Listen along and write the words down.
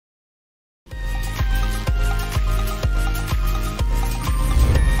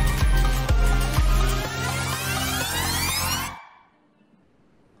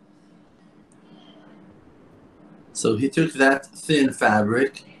So he took that thin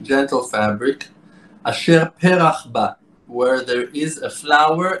fabric, gentle fabric, asher perach ba, where there is a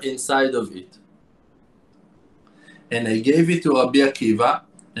flower inside of it. And I gave it to Rabbi Akiva,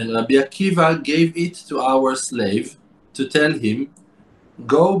 and Rabbi Akiva gave it to our slave to tell him,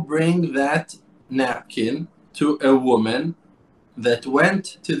 go bring that napkin to a woman that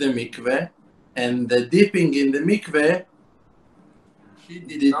went to the mikveh, and the dipping in the mikveh, she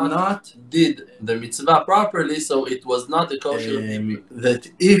did not did the mitzvah properly, so it was not a kosher dipping. That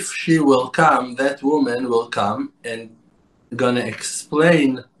if she will come, that woman will come and gonna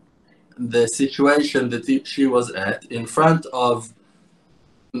explain the situation that she was at in front of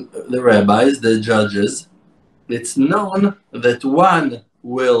the rabbis, the judges. It's known that one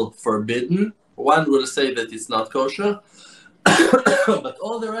will forbidden, one will say that it's not kosher, but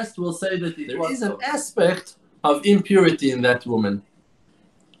all the rest will say that there is an aspect of impurity in that woman.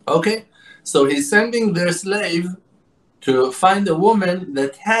 Okay, so he's sending their slave to find a woman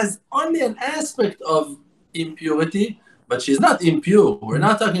that has only an aspect of impurity, but she's not impure. We're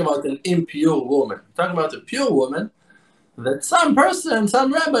not talking about an impure woman. We're talking about a pure woman that some person,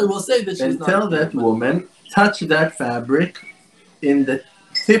 some rabbi will say that she's not. Tell that woman, touch that fabric in the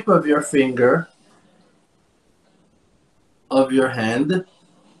tip of your finger of your hand,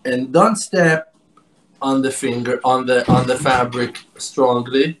 and don't step on the finger on the fabric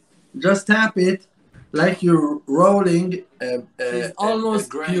strongly. Just tap it like you're rolling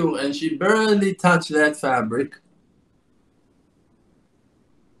almost pure, and she barely touched that fabric.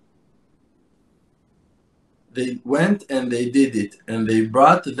 They went and they did it, and they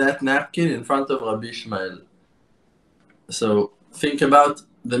brought that napkin in front of Rabbi Ishmael. So think about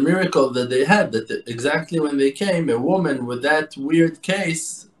the miracle that they had, that exactly when they came, a woman with that weird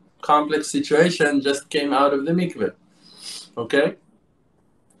case, complex situation, just came out of the mikveh. Okay?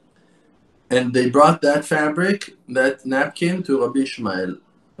 And they brought that fabric, that napkin, to Rabbi Ishmael.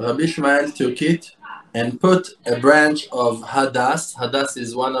 Rabbi Ishmael took it and put a branch of hadas. Hadas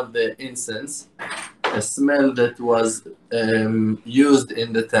is one of the incense, a smell that was used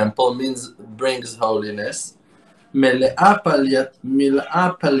in the temple, means brings holiness. מלאה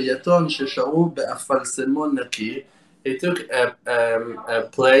פלייתון ששרו באפלסמון נקי. He took a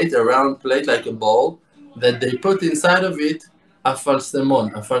plate, a round plate like a bowl, that they put inside of it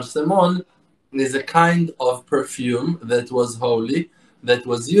afalsemon. Afalsemon is a kind of perfume that was holy, that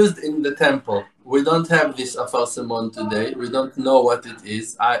was used in the temple. We don't have this afalsemon today. We don't know what it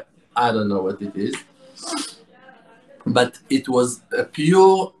is. I don't know what it is. But it was a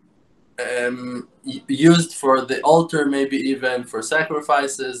pure, used for the altar, maybe even for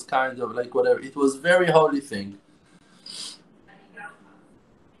sacrifices, kind of like whatever. It was very holy thing.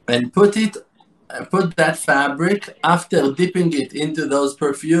 And put that fabric, after dipping it into those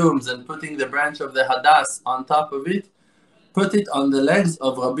perfumes and putting the branch of the hadas on top of it, put it on the legs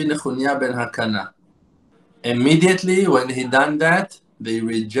of Rabbi Nechunya ben Hakana. Immediately when he done that, they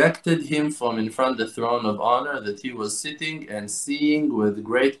rejected him from in front of the throne of honor that he was sitting and seeing with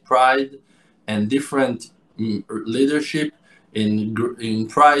great pride and different leadership in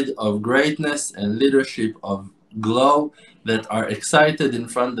pride of greatness and leadership of glow, that are excited in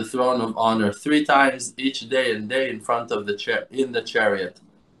front of the throne of honor 3 times each day and day in front of the chariot,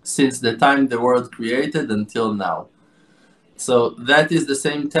 since the time the world created until now. So that is the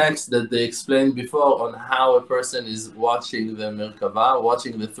same text that they explained before on how a person is watching the Merkava,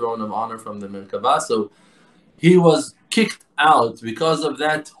 watching the throne of honor from the Merkava. So he was kicked out because of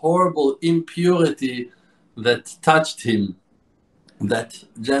that horrible impurity that touched him, that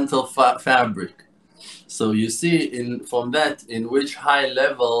gentle fabric. So you see from that in which high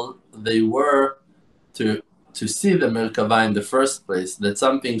level they were to see the Merkava in the first place, that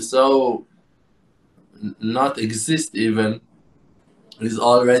something so not exist even is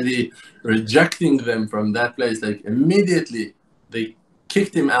already rejecting them from that place. Like immediately they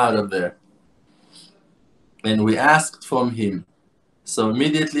kicked him out of there. And we asked from him. So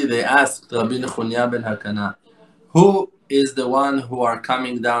immediately they asked Rabbi Nechunya ben Hakana, who is the one who are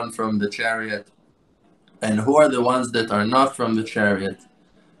coming down from the chariot? And who are the ones that are not from the chariot?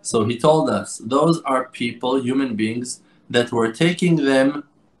 So he told us, those are people, human beings, that were taking them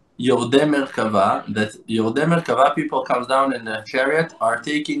Yordei Merkava, that Yordei Merkava people comes down in the chariot, are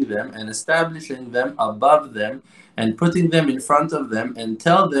taking them and establishing them above them and putting them in front of them and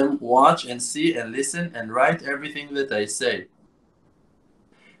tell them, watch and see and listen and write everything that I say.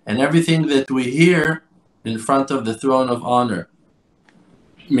 And everything that we hear in front of the throne of honor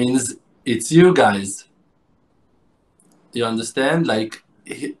means it's you guys. You understand? Like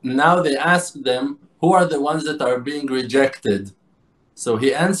now they ask them, who are the ones that are being rejected? So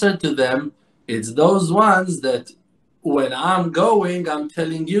he answered to them, it's those ones that when I'm going, I'm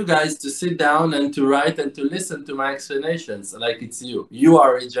telling you guys to sit down and to write and to listen to my explanations like it's you. You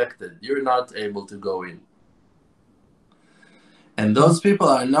are rejected. You're not able to go in. And those people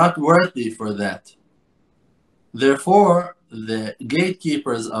are not worthy for that. Therefore, the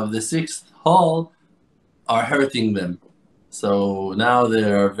gatekeepers of the sixth hall are hurting them. So now they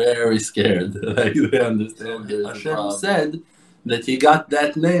are very scared. Like they understand. Hashem said that he got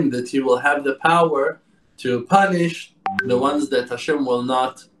that name, that he will have the power to punish the ones that Hashem will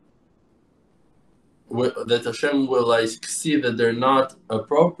not, that Hashem will like see that they're not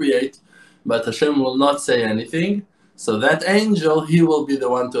appropriate, but Hashem will not say anything. So that angel, he will be the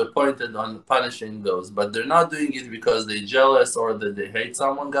one to appointed on punishing those. But they're not doing it because they're jealous or that they hate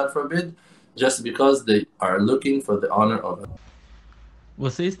someone, God forbid, just because they are looking for the honor of it.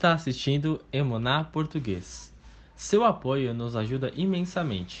 Você está assistindo Emunah Português. Seu apoio nos ajuda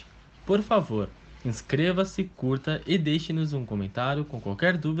imensamente. Por favor, inscreva-se, curta e deixe-nos um comentário com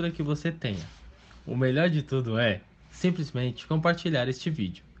qualquer dúvida que você tenha. O melhor de tudo é simplesmente compartilhar este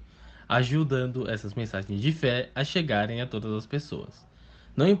vídeo, ajudando essas mensagens de fé a chegarem a todas as pessoas.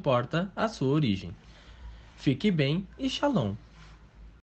 Não importa a sua origem. Fique bem e shalom!